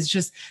now, is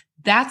just,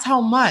 that's how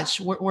much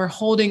we're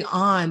holding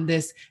on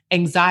this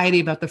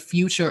anxiety about the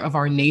future of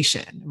our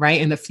nation,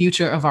 right? And the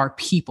future of our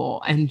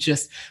people, and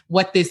just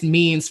what this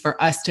means for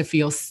us to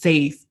feel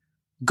safe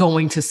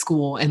going to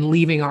school and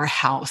leaving our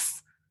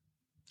house.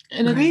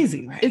 And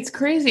crazy, right? It's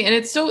crazy. And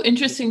it's so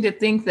interesting to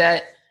think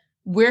that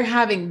we're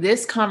having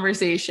this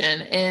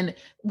conversation and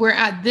we're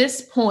at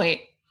this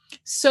point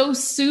so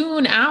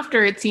soon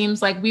after it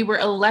seems like we were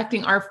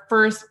electing our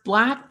first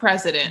Black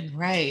president.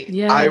 Right.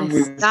 Yeah.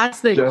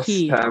 That's the just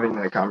key.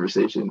 Having that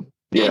conversation.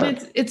 Yeah.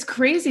 And it's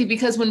crazy,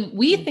 because when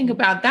we think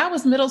about that,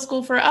 was middle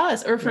school for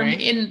us, or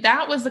and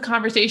that was the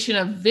conversation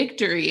of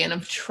victory and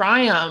of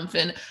triumph,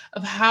 and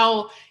of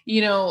how,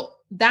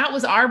 that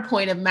was our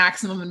point of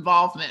maximum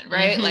involvement,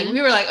 right? Mm-hmm. Like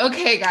we were like,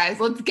 okay, guys,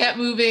 let's get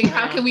moving.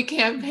 How can we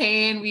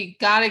campaign? We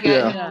got to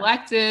get him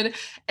elected.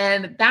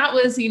 And that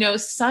was,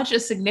 such a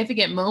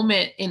significant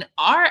moment in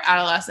our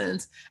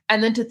adolescence.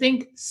 And then to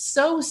think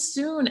so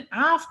soon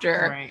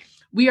after,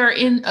 we are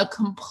in a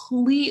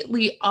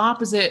completely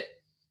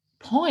opposite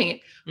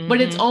point,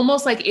 but it's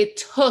almost like it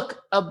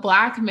took a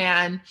Black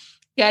man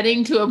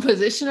getting to a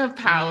position of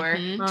power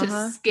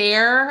to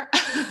scare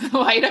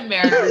white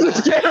America,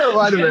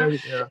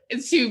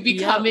 to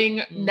becoming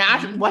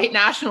white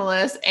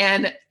nationalists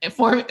and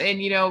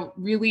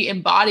really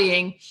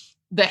embodying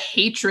the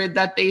hatred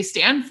that they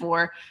stand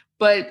for.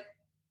 But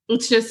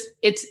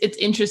it's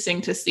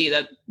interesting to see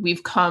that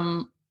we've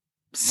come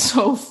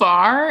so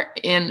far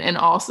and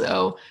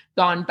also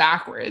gone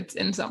backwards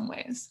in some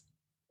ways.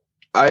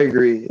 I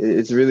agree.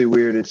 It's really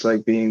weird. It's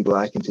like being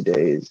Black in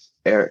today's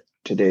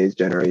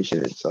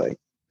generation. It's like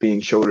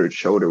being shoulder to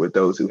shoulder with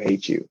those who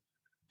hate you.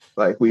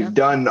 Like we've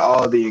done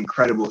all the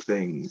incredible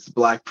things.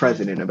 Black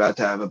president, about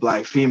to have a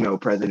Black female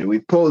president.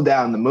 We've pulled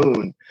down the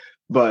moon,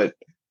 but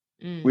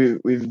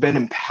we've been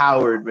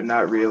empowered, but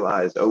not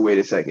realized, oh, wait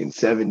a second,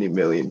 70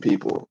 million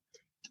people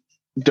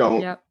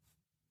don't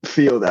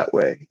feel that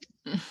way.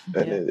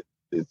 And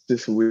it's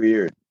just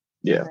weird.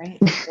 Yeah, right.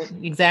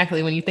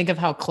 Exactly. When you think of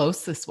how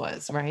close this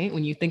was, right?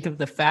 When you think of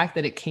the fact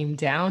that it came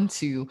down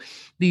to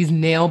these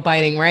nail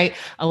biting, right,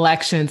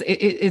 elections,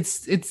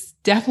 it's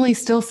definitely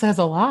still says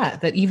a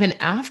lot that even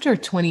after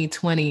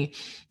 2020,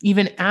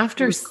 even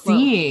after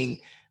seeing,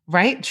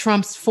 right,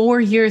 Trump's 4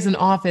 years in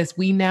office,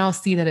 we now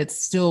see that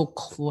it's still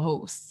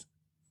close.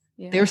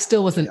 Yeah. There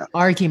still was an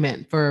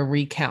argument for a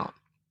recount.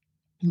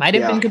 Might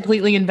have been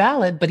completely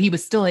invalid, but he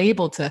was still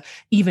able to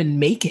even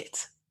make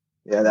it.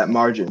 Yeah, that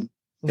margin.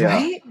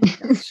 Right?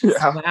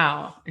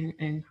 Wow.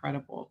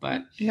 Incredible.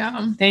 But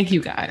thank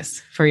you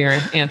guys for your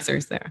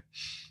answers there.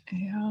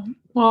 Yeah.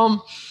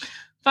 Well,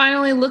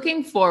 finally,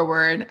 looking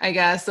forward, I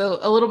guess, so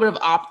a little bit of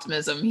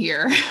optimism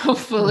here,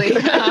 hopefully.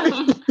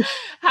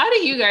 How do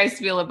you guys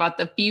feel about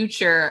the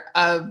future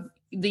of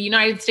the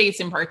United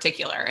States in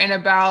particular, and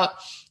about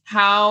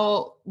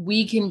how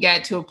we can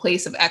get to a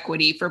place of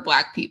equity for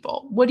Black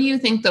people? What do you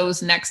think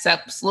those next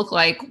steps look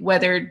like,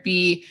 whether it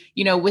be,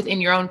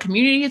 within your own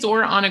communities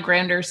or on a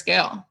grander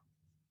scale?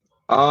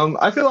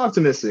 I feel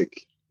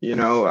optimistic.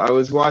 I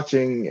was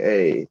watching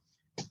a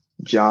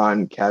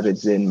Jon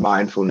Kabat-Zinn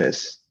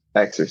mindfulness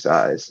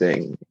exercise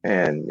thing,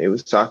 and it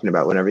was talking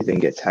about when everything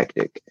gets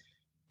hectic,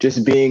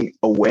 just being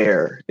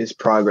aware is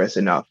progress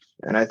enough.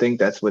 And I think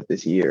that's what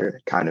this year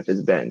kind of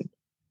has been.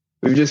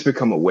 We've just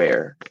become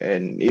aware.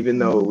 And even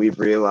though we've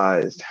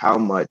realized how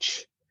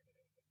many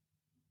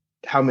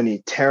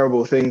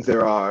terrible things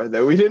there are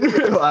that we didn't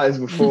realize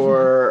before,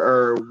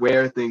 or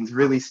where things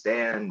really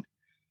stand,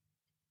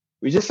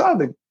 we just saw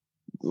the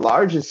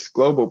largest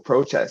global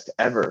protest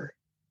ever.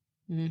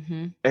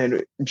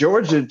 And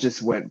Georgia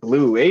just went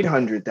blue,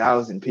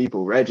 800,000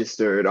 people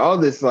registered, all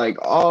this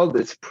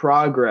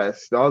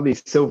progress, all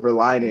these silver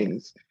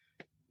linings.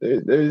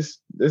 There's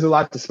a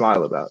lot to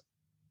smile about,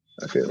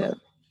 I feel like.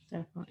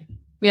 Definitely.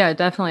 Yeah,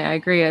 definitely. I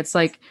agree. It's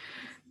like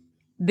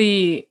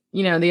the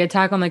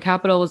attack on the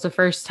Capitol was the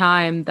first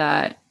time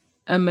that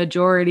a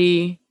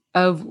majority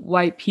of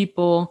white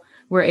people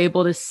were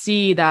able to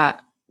see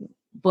that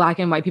Black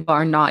and white people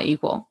are not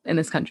equal in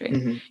this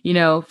country.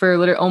 For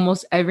literally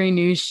almost every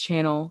news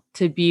channel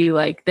to be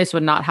like, this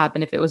would not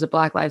happen if it was a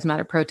Black Lives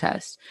Matter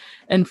protest.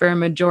 And for a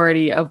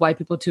majority of white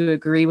people to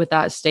agree with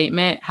that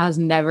statement has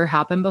never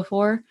happened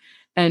before.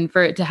 And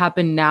for it to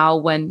happen now,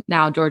 when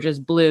now Georgia's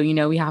blue,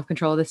 we have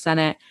control of the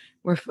Senate.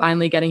 We're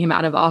finally getting him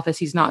out of office.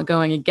 He's not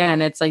going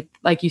again. It's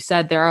like you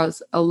said, there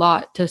is a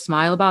lot to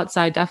smile about.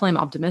 So I definitely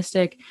am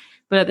optimistic,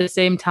 but at the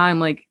same time,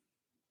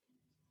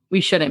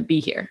 we shouldn't be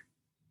here.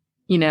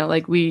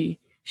 We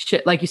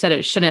should, like you said,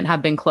 it shouldn't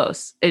have been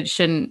close. It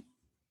shouldn't,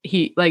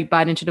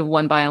 Biden should have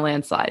won by a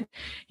landslide,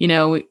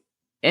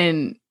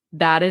 and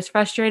that is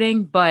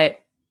frustrating,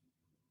 but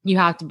you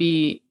have to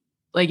be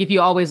if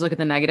you always look at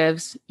the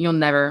negatives, you'll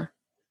never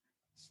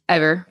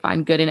ever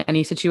find good in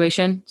any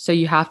situation. So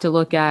you have to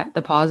look at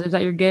the positives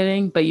that you're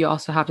getting, but you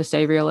also have to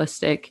stay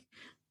realistic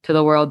to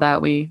the world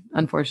that we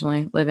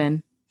unfortunately live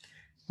in.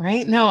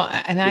 Right. No,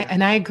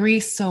 and I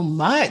agree so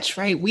much.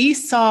 Right. We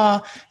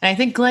saw, and I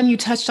think, Glenn, you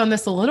touched on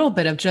this a little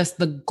bit, of just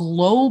the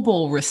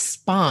global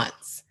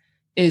response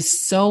is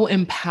so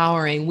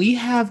empowering. We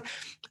have,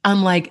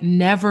 unlike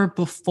never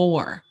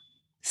before,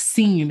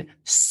 seen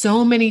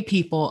so many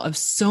people of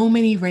so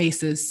many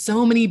races,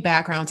 so many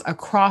backgrounds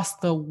across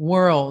the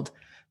world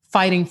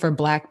fighting for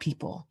Black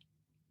people.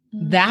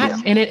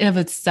 That in and of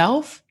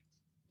itself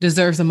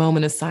deserves a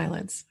moment of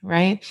silence,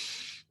 right?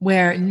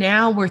 Where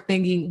now we're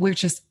thinking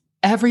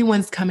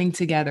everyone's coming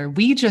together.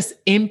 We just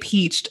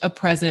impeached a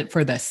president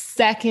for the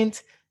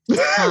second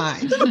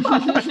time.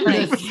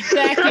 The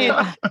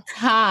second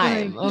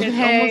time.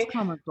 Okay. It's almost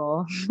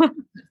comical.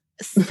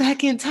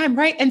 Second time,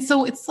 right? And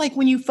so it's like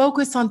when you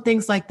focus on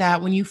things like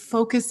that, when you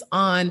focus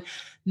on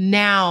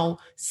now,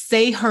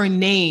 say her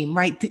name,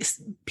 right?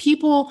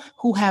 People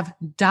who have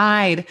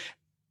died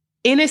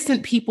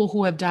innocent people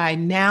who have died.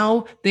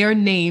 Now their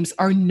names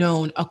are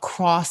known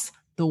across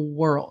the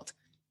world.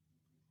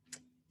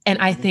 And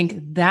I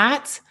think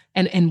that,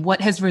 and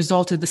what has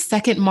resulted, the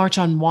Second March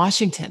on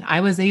Washington,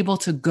 I was able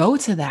to go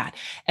to that,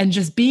 and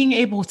just being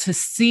able to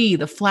see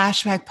the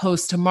flashback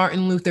posts to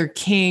Martin Luther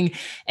King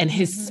and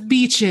his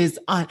speeches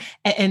on,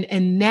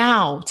 and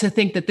now to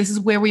think that this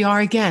is where we are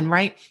again,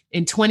 right?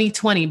 In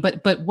 2020,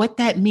 but what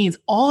that means,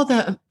 all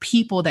the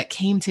people that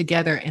came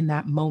together in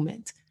that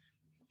moment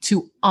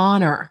to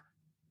honor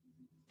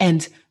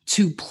and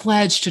to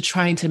pledge to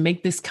trying to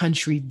make this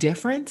country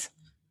different.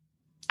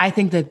 I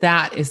think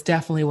that is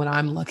definitely what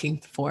I'm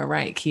looking for,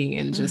 right, Key?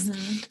 And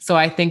just, so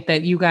I think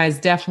that you guys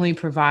definitely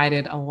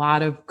provided a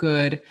lot of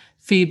good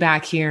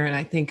feedback here. And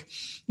I think,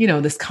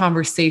 this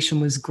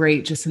conversation was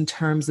great just in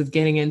terms of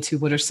getting into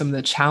what are some of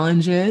the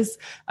challenges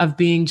of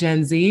being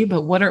Gen Z,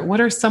 but what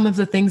are some of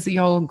the things that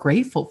y'all are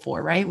grateful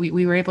for, right?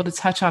 We were able to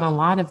touch on a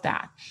lot of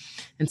that.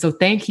 And so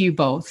thank you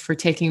both for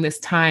taking this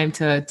time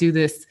to do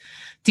this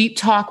deep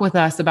talk with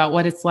us about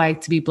what it's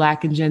like to be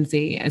Black and Gen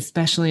Z,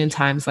 especially in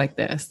times like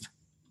this.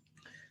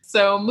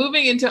 So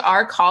moving into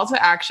our call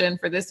to action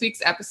for this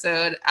week's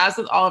episode, as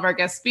with all of our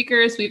guest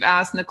speakers, we've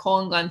asked Nicole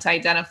and Glenn to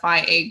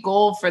identify a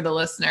goal for the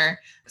listener.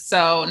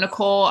 So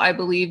Nicole, I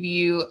believe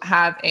you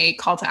have a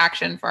call to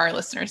action for our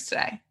listeners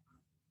today.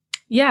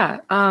 Yeah.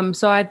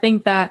 So I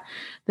think that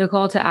the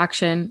call to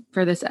action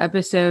for this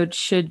episode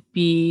should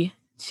be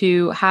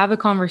to have a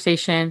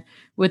conversation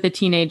with a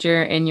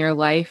teenager in your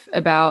life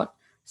about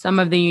some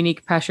of the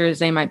unique pressures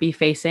they might be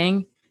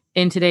facing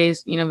in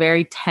today's,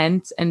 very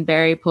tense and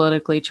very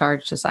politically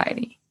charged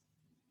society.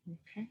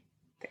 Okay.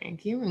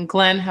 Thank you. And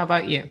Glenn, how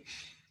about you?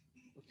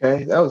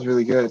 Okay, that was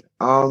really good.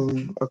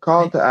 A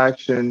call to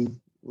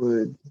action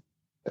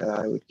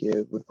I would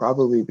give would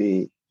probably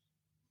be,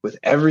 with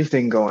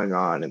everything going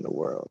on in the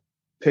world,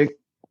 pick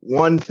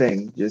one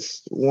thing,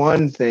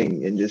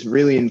 and just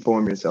really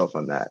inform yourself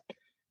on that.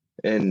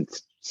 And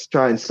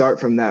try and start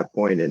from that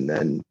point and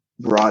then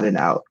broaden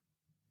out.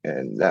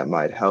 And that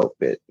might help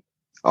it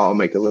all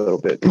make a little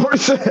bit more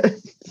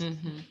sense.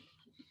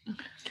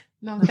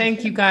 No,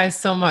 thank you guys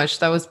so much.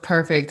 That was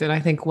perfect. And I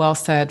think well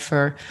said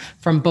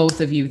from both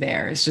of you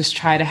there. Is just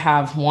try to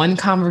have one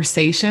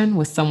conversation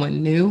with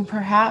someone new,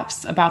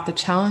 perhaps, about the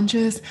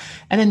challenges.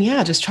 And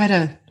then, just try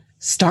to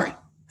start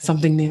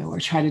something new or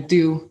try to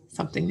do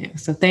something new.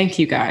 So thank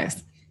you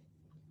guys.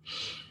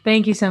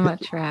 Thank you so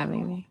much for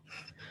having me.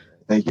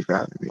 Thank you for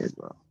having me as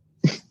well.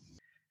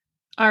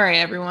 All right,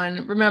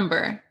 everyone.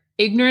 Remember,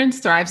 ignorance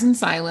thrives in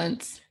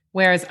silence,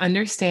 whereas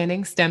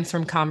understanding stems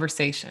from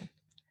conversation.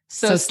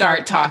 So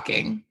start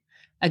talking.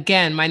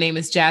 Again, my name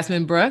is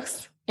Jasmine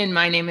Brooks. And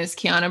my name is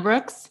Kiana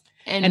Brooks.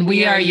 And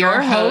we are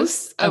your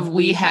hosts of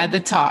We Had the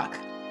Talk.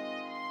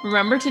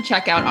 Remember to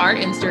check out our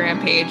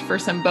Instagram page for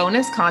some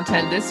bonus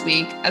content this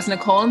week as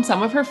Nicole and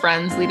some of her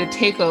friends lead a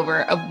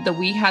takeover of the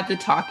We Had the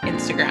Talk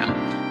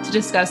Instagram to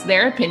discuss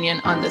their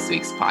opinion on this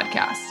week's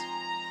podcast.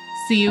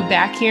 See you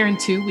back here in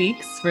 2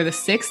 weeks for the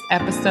 6th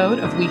episode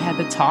of We Had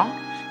the Talk,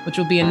 which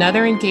will be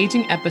another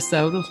engaging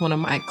episode with one of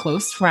my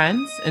close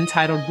friends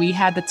entitled We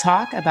Had the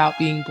Talk about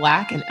being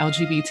Black and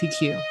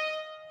LGBTQ.